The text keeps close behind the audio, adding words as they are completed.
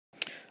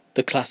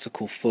The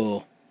Classical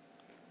Four,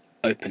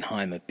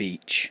 Oppenheimer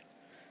Beach.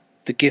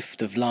 The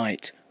gift of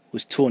light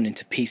was torn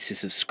into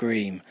pieces of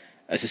scream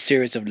as a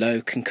series of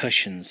low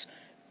concussions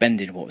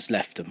bended what was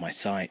left of my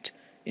sight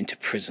into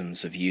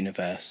prisms of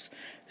universe.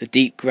 The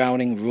deep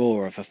growling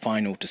roar of a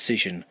final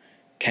decision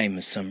came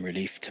as some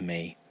relief to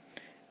me.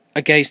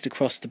 I gazed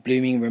across the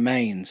blooming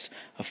remains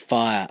of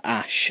fire,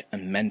 ash,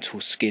 and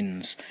mental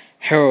skins,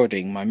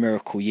 heralding my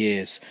miracle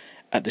years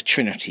at the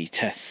Trinity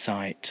test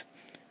site.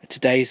 At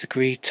today's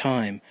agreed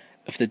time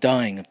of the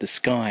dying of the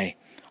sky,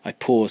 I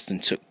paused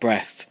and took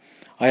breath.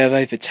 I have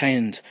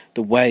overtamed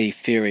the wave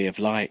fury of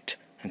light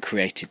and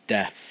created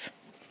death.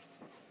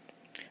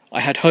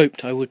 I had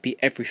hoped I would be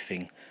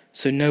everything,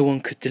 so no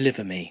one could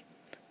deliver me.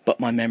 But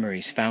my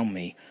memories found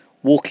me,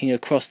 walking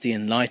across the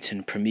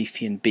enlightened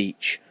Promethean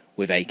beach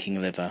with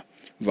aching liver,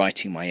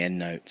 writing my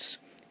endnotes.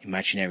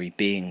 Imaginary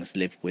beings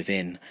lived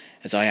within,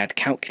 as I add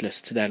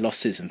calculus to their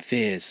losses and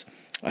fears.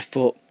 I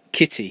thought,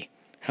 Kitty,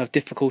 how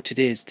difficult it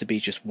is to be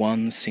just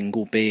one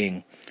single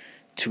being,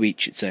 to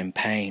each its own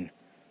pain,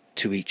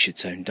 to each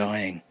its own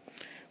dying.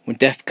 When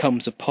death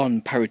comes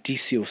upon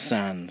paradisial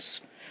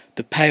sands,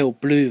 the pale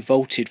blue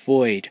vaulted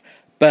void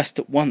burst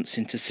at once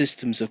into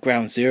systems of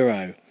ground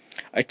zero.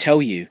 I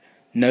tell you,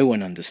 no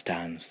one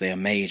understands. They are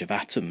made of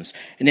atoms.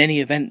 In any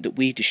event that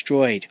we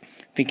destroyed,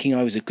 thinking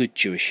I was a good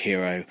Jewish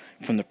hero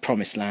from the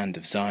promised land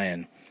of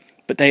Zion.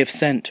 But they have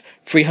sent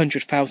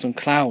 300,000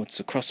 clouds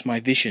across my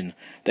vision.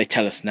 They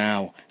tell us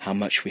now how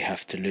much we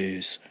have to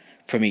lose.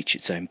 From each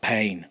its own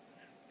pain,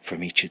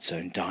 from each its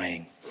own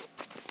dying.